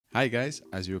Hi guys,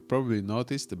 as you probably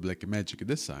noticed, Blackmagic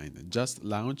Design just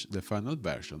launched the final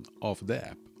version of the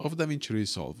app of DaVinci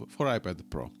Resolve for iPad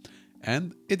Pro,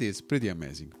 and it is pretty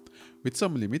amazing, with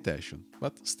some limitation,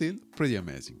 but still pretty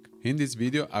amazing. In this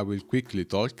video I will quickly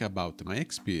talk about my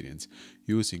experience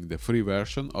using the free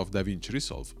version of DaVinci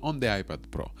Resolve on the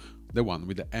iPad Pro, the one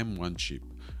with the M1 chip,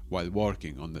 while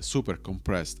working on the super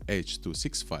compressed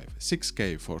H.265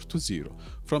 6K420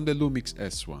 from the Lumix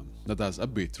S1 that has a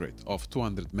bitrate of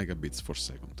 200 megabits per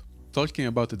second. Talking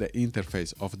about the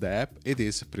interface of the app, it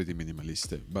is pretty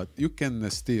minimalist, but you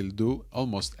can still do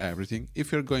almost everything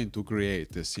if you're going to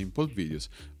create simple videos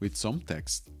with some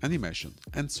text, animation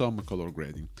and some color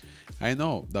grading. I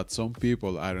know that some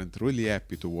people aren't really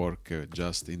happy to work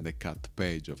just in the cut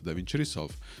page of DaVinci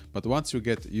Resolve, but once you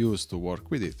get used to work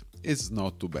with it, it's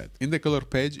not too bad. In the color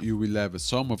page you will have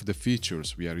some of the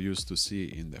features we are used to see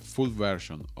in the full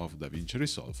version of DaVinci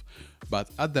Resolve, but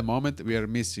at the moment we are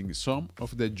missing some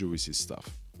of the juicy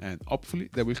stuff, and hopefully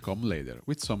they will come later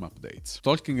with some updates.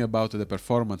 Talking about the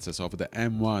performances of the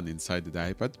M1 inside the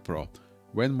iPad Pro,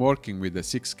 when working with the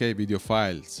 6K video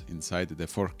files inside the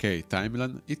 4K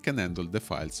timeline, it can handle the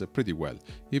files pretty well,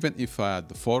 even if I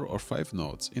add 4 or 5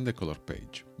 nodes in the color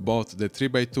page. Both the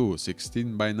 3x2,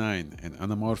 16:9 and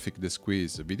anamorphic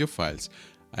squeeze video files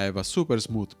have a super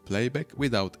smooth playback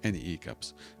without any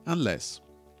hiccups, unless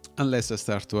I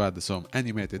start to add some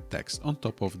animated text on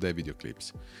top of the video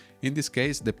clips. In this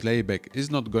case, the playback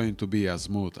is not going to be as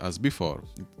smooth as before,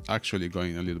 it's actually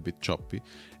going a little bit choppy,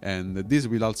 and this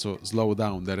will also slow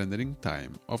down the rendering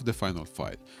time of the final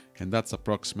file, and that's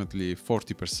approximately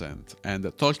 40%.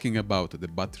 And talking about the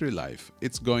battery life,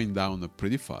 it's going down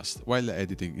pretty fast while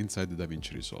editing inside the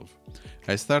DaVinci Resolve.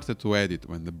 I started to edit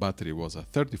when the battery was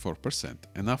at 34%,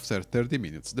 and after 30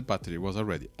 minutes the battery was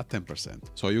already at 10%.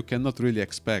 So you cannot really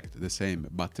expect the same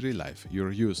battery life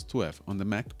you're used to have on the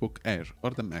MacBook Air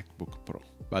or the MacBook Pro.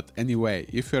 But anyway,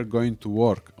 if you're going to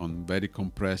work on very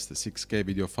compressed 6K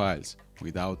video files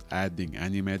without adding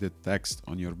animated text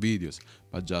on your videos,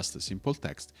 but just a simple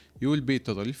text, you will be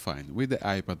totally fine with the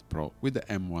iPad Pro with the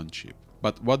M1 chip.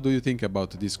 But what do you think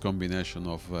about this combination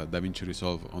of DaVinci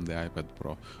Resolve on the iPad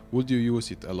Pro? Would you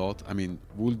use it a lot? I mean,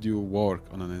 would you work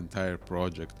on an entire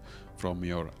project from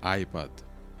your iPad,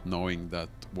 knowing that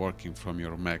working from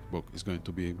your MacBook is going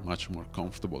to be much more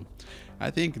comfortable?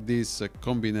 I think this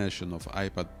combination of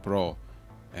iPad Pro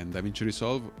and DaVinci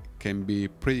Resolve can be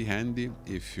pretty handy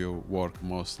if you work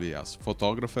mostly as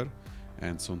photographer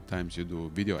and sometimes you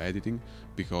do video editing,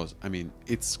 because I mean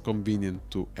it's convenient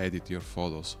to edit your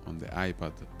photos on the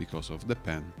iPad because of the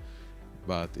pen,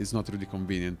 but it's not really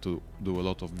convenient to do a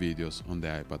lot of videos on the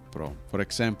iPad Pro. For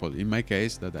example, in my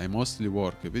case that I mostly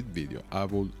work with video, I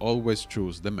would always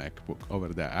choose the MacBook over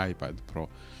the iPad Pro,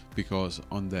 because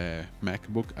on the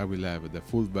MacBook I will have the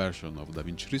full version of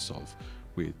DaVinci Resolve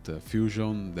with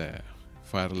Fusion, the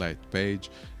Fairlight page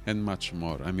and much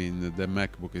more. I mean, the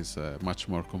MacBook is much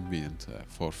more convenient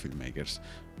for filmmakers,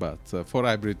 but for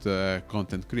hybrid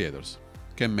content creators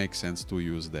can make sense to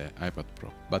use the iPad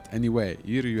Pro. But anyway,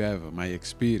 here you have my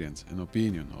experience and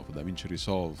opinion of DaVinci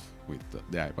Resolve with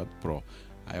the iPad Pro.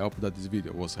 I hope that this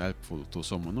video was helpful to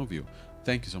someone of you.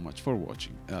 Thank you so much for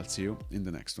watching, and I'll see you in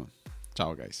the next one.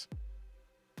 Ciao guys!